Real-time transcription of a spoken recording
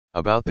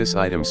About this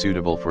item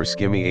suitable for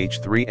XGIMI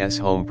H3S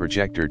home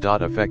projector.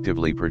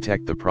 Effectively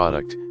protect the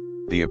product.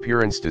 The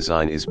appearance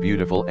design is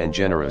beautiful and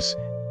generous,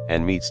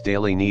 and meets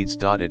daily needs.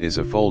 It is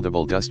a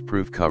foldable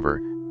dust-proof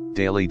cover,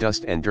 daily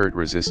dust and dirt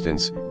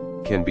resistance,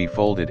 can be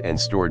folded and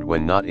stored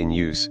when not in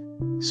use,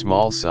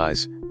 small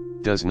size,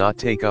 does not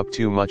take up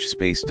too much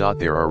space.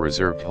 There are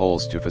reserved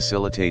holes to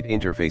facilitate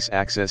interface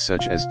access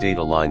such as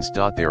data lines.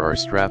 There are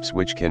straps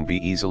which can be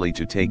easily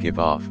to take if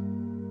off.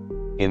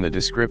 In the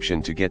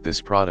description to get this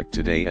product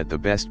today at the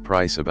best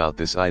price. About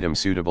this item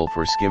suitable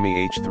for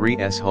XGIMI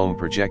H3S home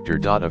projector.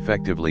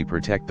 Effectively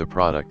protect the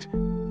product.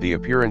 The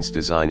appearance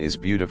design is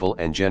beautiful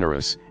and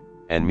generous,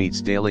 and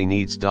meets daily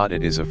needs.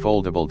 It is a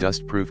foldable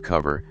dust-proof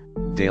cover,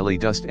 daily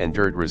dust and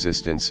dirt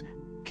resistance,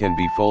 can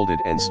be folded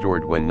and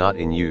stored when not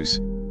in use,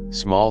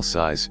 small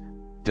size,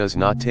 does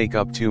not take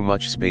up too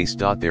much space.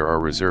 There are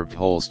reserved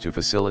holes to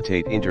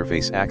facilitate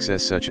interface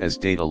access such as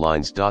data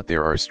lines.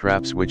 There are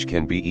straps which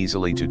can be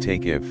easily to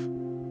take if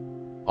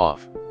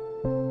off.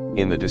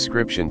 In the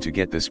description to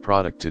get this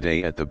product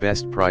today at the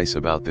best price.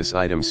 About this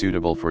item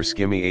suitable for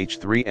XGIMI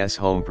H3S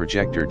home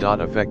projector.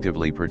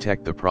 Effectively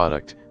protect the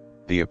product.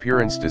 The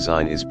appearance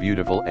design is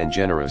beautiful and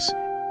generous,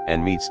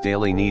 and meets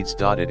daily needs.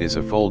 It is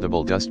a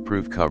foldable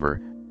dust-proof cover,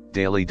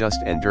 daily dust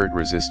and dirt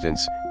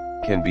resistance,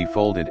 can be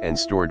folded and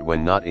stored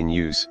when not in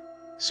use,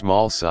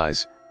 small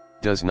size,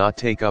 does not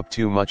take up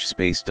too much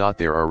space.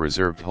 There are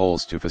reserved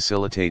holes to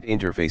facilitate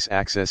interface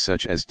access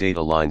such as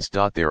data lines.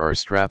 There are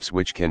straps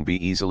which can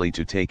be easily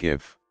to take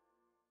if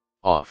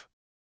off.